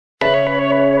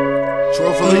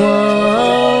Truthfully,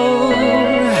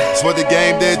 it's what the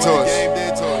game did to us.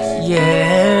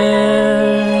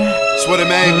 Yeah, it's what it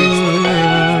made me.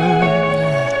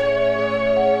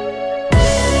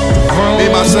 Me,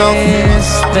 myself,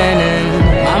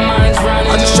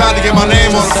 I just tried to get my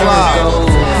name on the fly.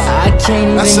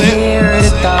 That's it. You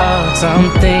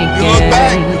look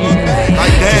back,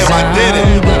 like damn, I did it.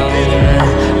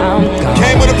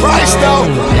 Came with a price though.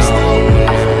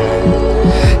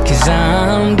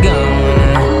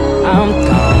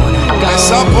 At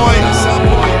some point,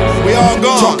 we all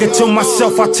gone. Talking to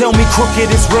myself, I tell me crooked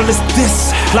as real as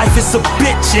this. Life is a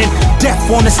bitch and death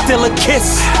wanna steal a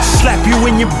kiss. Slap you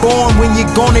when you're born, when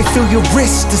you're gone they feel your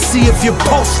wrist to see if your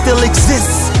pulse still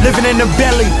exists. Living in the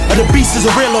belly of the beast is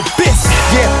a real abyss.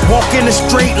 Yeah, walk in a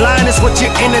straight line is what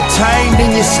you entertained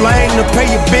in your slang to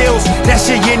pay your bills. That's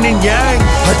your yin and yang.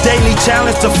 A daily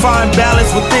challenge to find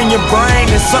balance within your brain.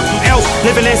 There's something else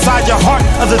living inside your heart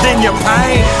other than your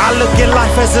pain. I look at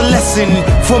life as a lesson.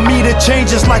 For me to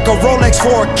change is like a Rolex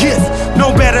for a gift.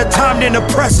 No better time than the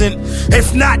present.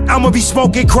 If not, I'ma be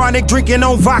smoking chronic, drinking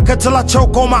on vodka till I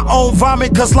choke on my own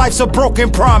vomit. Cause life's a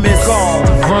broken promise.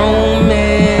 The room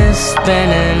is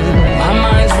spinning, my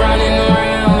mind's running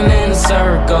around in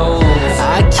circles.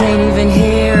 I can't even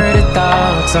hear the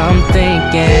thoughts I'm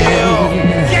thinking.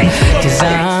 Cause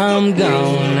I'm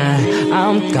gonna.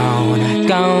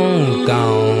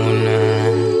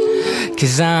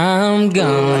 Cause I'm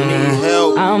gonna.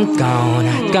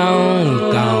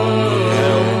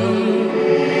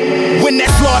 When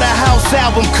that Slaughterhouse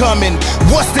album coming,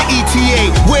 what's the ETA?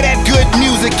 Where that good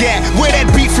music at? Where that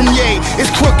beat from Ye?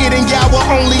 It's Crooked and y'all were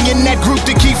only in that group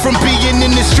to keep from being in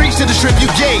the streets to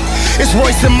distribute gate. It's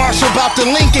Royce and Marshall about to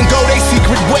link and go they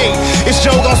secret way. It's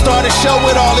Joe gon' start a show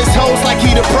with all his hoes like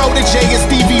he the protege. It's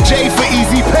J.U.S.T.I.C.E for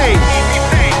easy pay.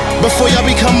 Before y'all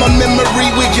become a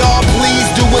memory with y'all, please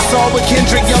do us all with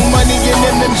Kendrick, Young Money,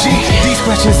 and MMG. These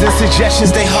questions and suggestions,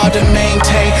 they hard to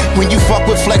maintain. When you fuck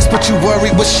with Flex, but you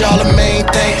worry what's y'all the main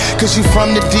thing. Cause you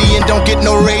from the D and don't get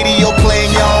no radio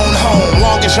playing your own home.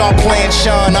 Long as y'all playing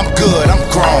Sean, I'm good, I'm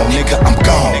grown, nigga, I'm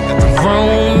gone. The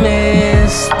room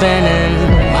is spinning,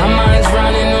 my mind's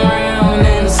running around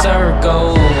in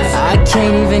circles. I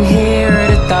can't even hear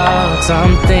the thoughts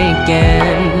I'm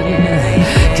thinking.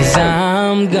 Cause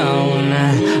I'm gonna.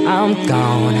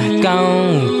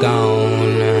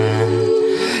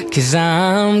 Cause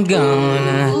I'm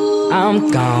gonna.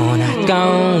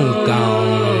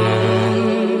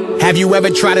 Have you ever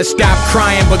tried to stop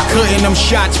crying but couldn't? Them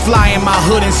shots fly in my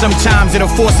hood and sometimes it'll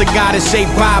force a guy to say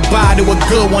bye-bye to a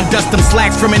good one. Dust them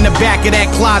slacks from in the back of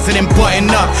that closet and button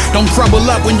up. Don't crumble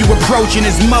up when you approaching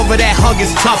his mother. That hug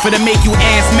is tougher to make you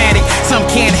asthmatic. Some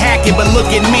can't hack it, but look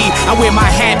at me. I wear my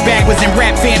hat backwards and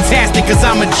rap fantastic cause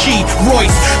I'm a G.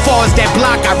 Royce, far as that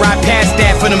block, I ride past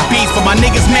that for them beats. For my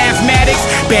niggas mathematics,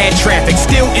 bad traffic,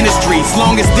 still in the streets.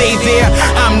 Long as they there,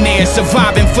 I'm there.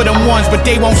 Surviving for them ones, but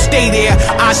they won't stay there.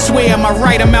 I swear I'ma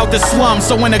write them out the slums.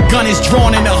 So when a gun is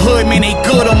drawn in the hood, man, they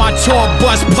good on my tour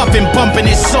bus, puffin', bumping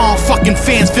this song. Fucking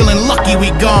fans feeling lucky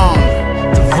we gone.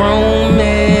 The room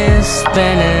is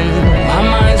spinning, my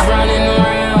mind's running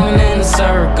around in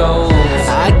circles.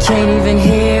 I can't even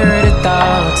hear the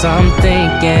thoughts I'm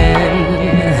thinking.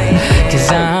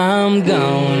 Cause I'm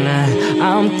gonna.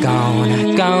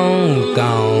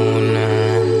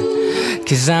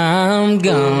 Cause I'm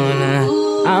gonna.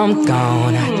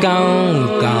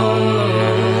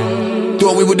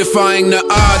 Thought we were defying the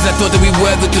odds, I thought that we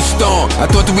weathered the storm. I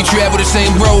thought that we traveled the same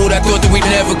road, I thought that we'd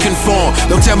never conform.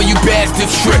 Don't tell me you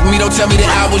bastards tricked me, don't tell me that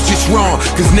I was just wrong.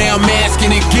 Cause now I'm asking,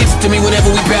 it gets to me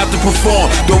whenever we about to perform.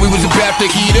 Thought we was about to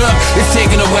heat up, it's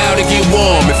taking a while to get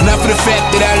warm. If not for the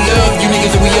fact that I love you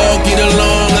niggas and we all get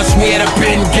along, I swear I've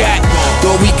been got.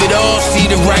 Thought we could all see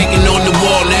the writing on the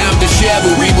wall, now I'm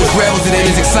disheveled. We was rebels and it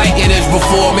is exciting as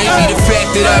before. Maybe the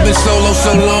fact that I've been solo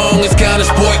so long has kinda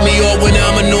spoiled me, or when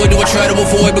I'm annoyed do I try to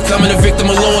avoid becoming a victim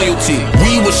of loyalty.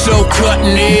 We were so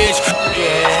cutting edge.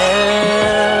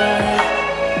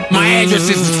 My address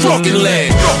is the fucking leg.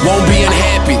 Won't be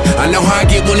unhappy, I know how I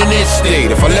get one in this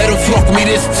state. If I let them fuck me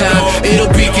this time,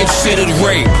 it'll be considered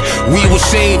rape. We were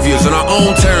saviors on our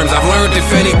own terms. I've learned if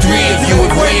any three of you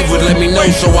would waver, let me know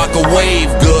so I can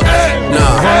wave good.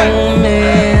 Nah. Room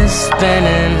is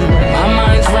spinning, my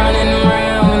mind's running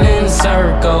around in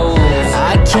circles.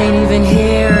 I can't even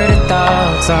hear the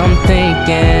thoughts I'm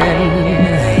thinking.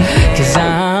 Cause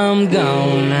I'm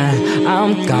gonna.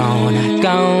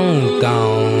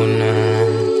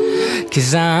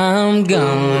 Cause I'm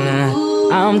gonna.